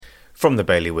From the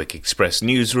Bailiwick Express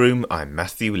newsroom, I'm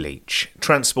Matthew Leach.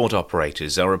 Transport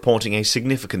operators are reporting a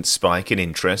significant spike in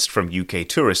interest from UK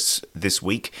tourists this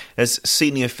week as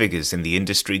senior figures in the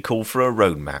industry call for a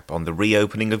roadmap on the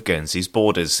reopening of Guernsey's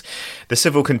borders. The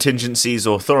Civil Contingencies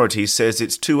Authority says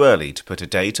it's too early to put a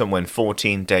date on when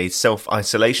 14-day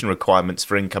self-isolation requirements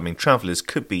for incoming travellers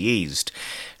could be eased.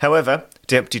 However,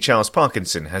 Deputy Charles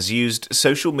Parkinson has used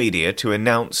social media to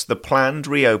announce the planned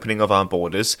reopening of our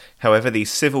borders. However, the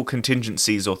Civil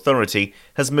Contingencies Authority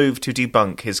has moved to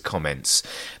debunk his comments.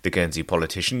 The Guernsey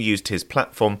politician used his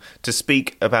platform to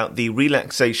speak about the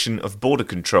relaxation of border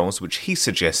controls which he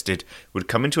suggested would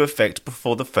come into effect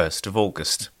before the 1st of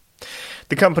August.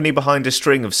 The company behind a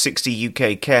string of 60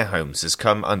 UK care homes has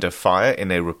come under fire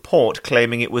in a report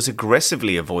claiming it was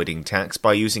aggressively avoiding tax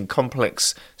by using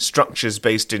complex structures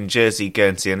based in Jersey,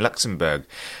 Guernsey and Luxembourg.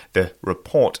 The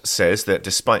report says that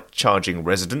despite charging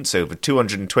residents over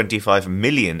 £225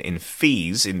 million in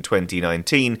fees in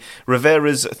 2019,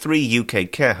 Rivera's 3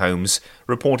 UK care homes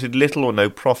reported little or no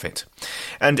profit.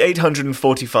 And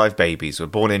 845 babies were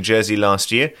born in Jersey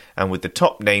last year, and with the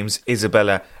top names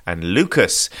Isabella and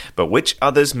Lucas. But which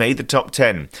others made the top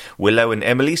 10? Willow and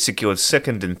Emily secured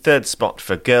second and third spot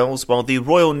for girls, while the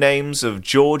royal names of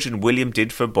George and William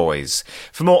did for boys.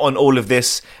 For more on all of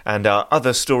this and our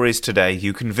other stories today,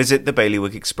 you can visit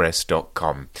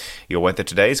thebailiwickexpress.com. Your weather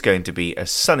today is going to be a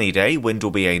sunny day. Wind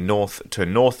will be a north to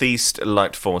northeast,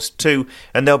 light force 2,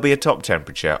 and there'll be a top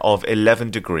temperature of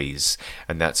 11 degrees.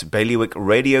 And that's Bailiwick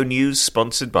Radio News,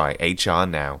 sponsored by HR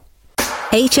Now.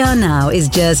 HR Now is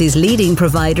Jersey's leading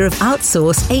provider of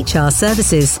outsourced HR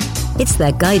services. It's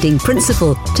their guiding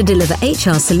principle to deliver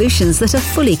HR solutions that are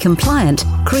fully compliant,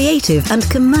 creative and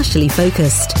commercially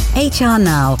focused. HR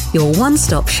Now, your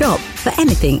one-stop shop for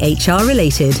anything HR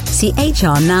related. See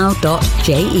hrnow.je.